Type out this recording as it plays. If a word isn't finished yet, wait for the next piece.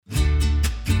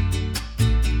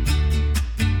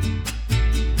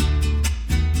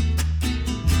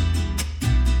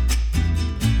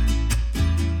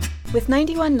With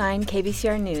 91.9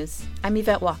 KBCR News, I'm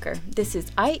Yvette Walker. This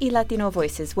is IE Latino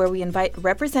Voices, where we invite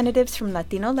representatives from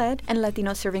Latino-led and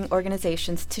Latino-serving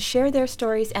organizations to share their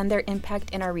stories and their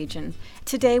impact in our region.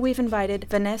 Today, we've invited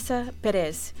Vanessa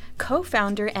Perez,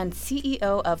 co-founder and CEO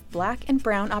of Black and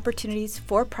Brown Opportunities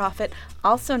for-profit,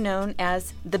 also known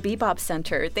as the BBOP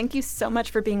Center. Thank you so much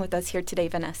for being with us here today,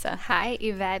 Vanessa. Hi,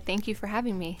 Yvette. Thank you for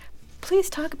having me. Please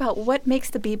talk about what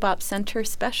makes the BBOP Center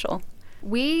special.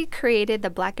 We created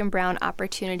the Black and Brown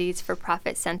Opportunities for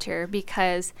Profit Center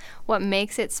because what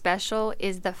makes it special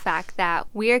is the fact that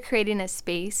we are creating a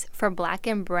space for Black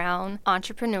and Brown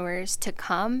entrepreneurs to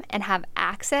come and have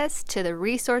access to the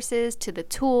resources, to the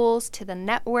tools, to the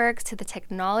networks, to the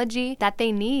technology that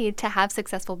they need to have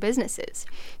successful businesses.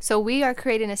 So we are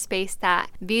creating a space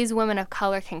that these women of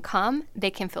color can come,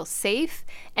 they can feel safe,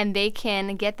 and they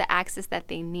can get the access that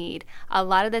they need. A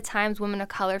lot of the times women of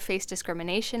color face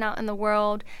discrimination out in the world.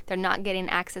 They're not getting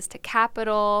access to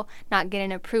capital, not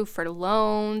getting approved for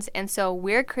loans. And so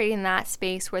we're creating that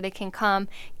space where they can come,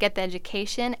 get the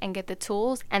education and get the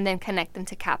tools, and then connect them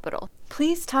to capital.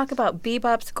 Please talk about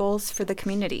BBOP's goals for the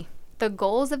community. The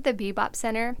goals of the BBOP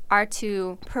Center are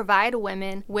to provide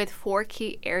women with 4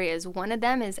 key areas. One of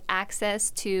them is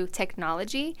access to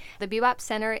technology. The BBOP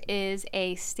Center is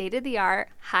a state-of-the-art,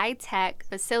 high-tech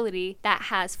facility that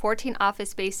has 14 office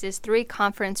spaces, 3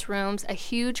 conference rooms, a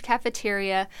huge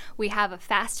cafeteria. We have a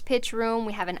fast pitch room.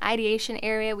 We have an ideation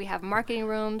area. We have marketing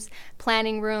rooms,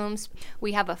 planning rooms.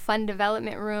 We have a fund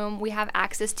development room. We have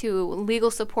access to legal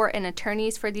support and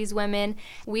attorneys for these women.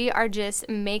 We are just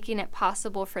making it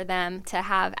possible for them to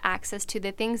have access to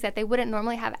the things that they wouldn't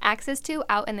normally have access to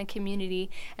out in the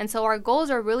community. And so our goals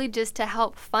are really just to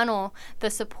help funnel the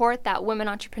support that women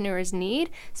entrepreneurs need,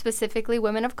 specifically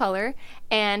women of color,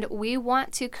 and we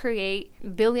want to create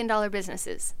billion-dollar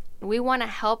businesses. We want to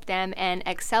help them and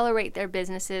accelerate their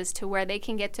businesses to where they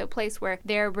can get to a place where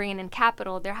they're bringing in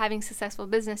capital, they're having successful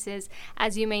businesses.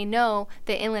 As you may know,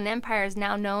 the Inland Empire is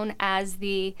now known as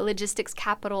the logistics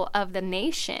capital of the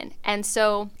nation. And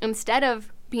so instead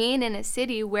of being in a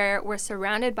city where we're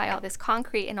surrounded by all this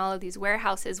concrete and all of these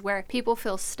warehouses where people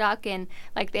feel stuck and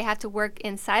like they have to work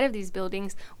inside of these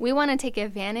buildings, we want to take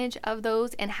advantage of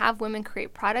those and have women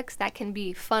create products that can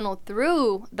be funneled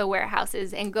through the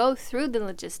warehouses and go through the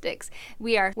logistics.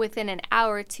 We are within an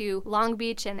hour to Long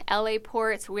Beach and LA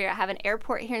ports. We have an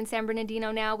airport here in San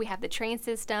Bernardino now. We have the train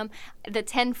system. The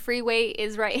 10 freeway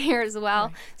is right here as well.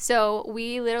 Right. So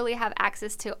we literally have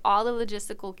access to all the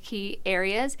logistical key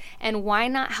areas, and why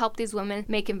not help these women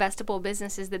make investable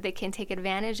businesses that they can take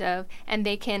advantage of, and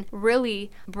they can really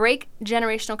break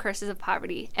generational curses of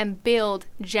poverty and build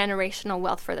generational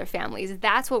wealth for their families.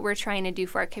 That's what we're trying to do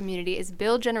for our community, is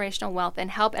build generational wealth and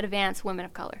help advance women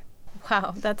of color.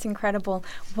 Wow, that's incredible.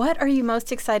 What are you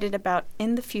most excited about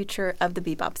in the future of the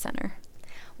BBOP Center?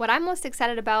 What I'm most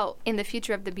excited about in the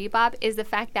future of the BBOP is the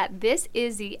fact that this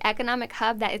is the economic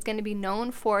hub that is going to be known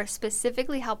for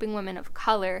specifically helping women of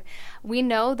color. We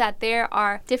know that there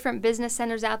are different business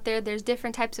centers out there, there's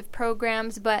different types of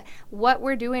programs, but what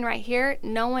we're doing right here,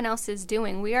 no one else is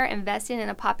doing. We are investing in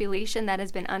a population that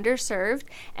has been underserved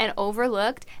and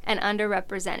overlooked and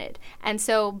underrepresented. And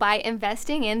so by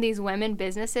investing in these women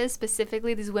businesses,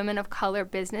 specifically these women of color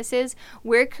businesses,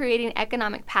 we're creating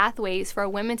economic pathways for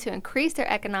women to increase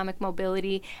their economic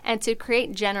mobility and to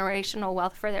create generational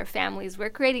wealth for their families. We're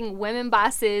creating women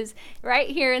bosses right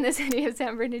here in the city of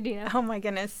San Bernardino. Oh my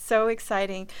goodness, so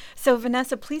exciting. So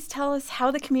Vanessa, please tell us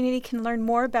how the community can learn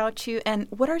more about you and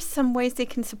what are some ways they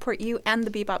can support you and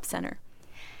the BBOP Center?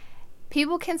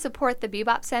 People can support the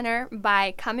BBOP Center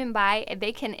by coming by.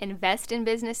 They can invest in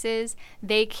businesses.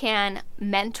 They can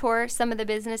mentor some of the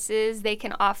businesses. They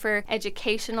can offer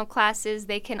educational classes.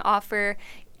 They can offer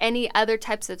any other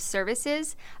types of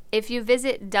services. If you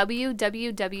visit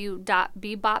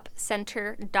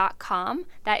www.bbopcenter.com,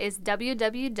 that is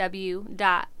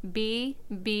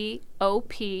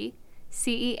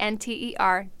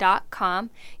www.bbopcenter.com.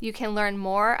 You can learn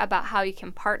more about how you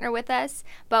can partner with us,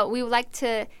 but we would like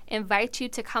to invite you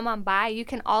to come on by. You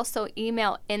can also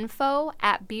email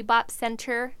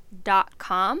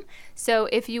info@bbopcenter.com. So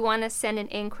if you want to send an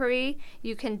inquiry,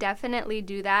 you can definitely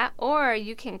do that, or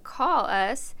you can call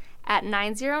us at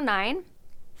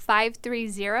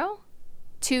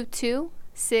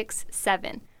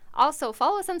 909-530-2267. Also,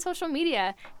 follow us on social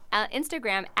media.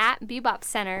 Instagram at BBOP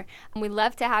Center. We'd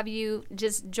love to have you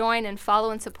just join and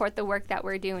follow and support the work that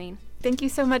we're doing. Thank you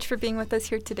so much for being with us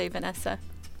here today, Vanessa.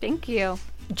 Thank you.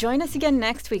 Join us again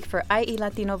next week for IE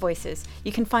Latino Voices.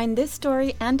 You can find this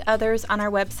story and others on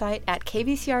our website at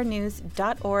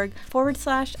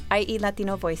kvcrnews.org/IE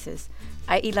Latino Voices.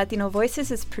 IE Latino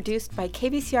Voices is produced by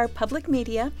KVCR Public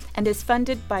Media and is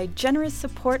funded by generous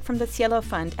support from the Cielo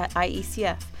Fund at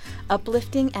IECF,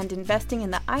 uplifting and investing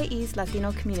in the IE's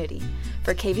Latino community.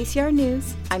 For KVCR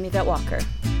News, I'm Yvette Walker.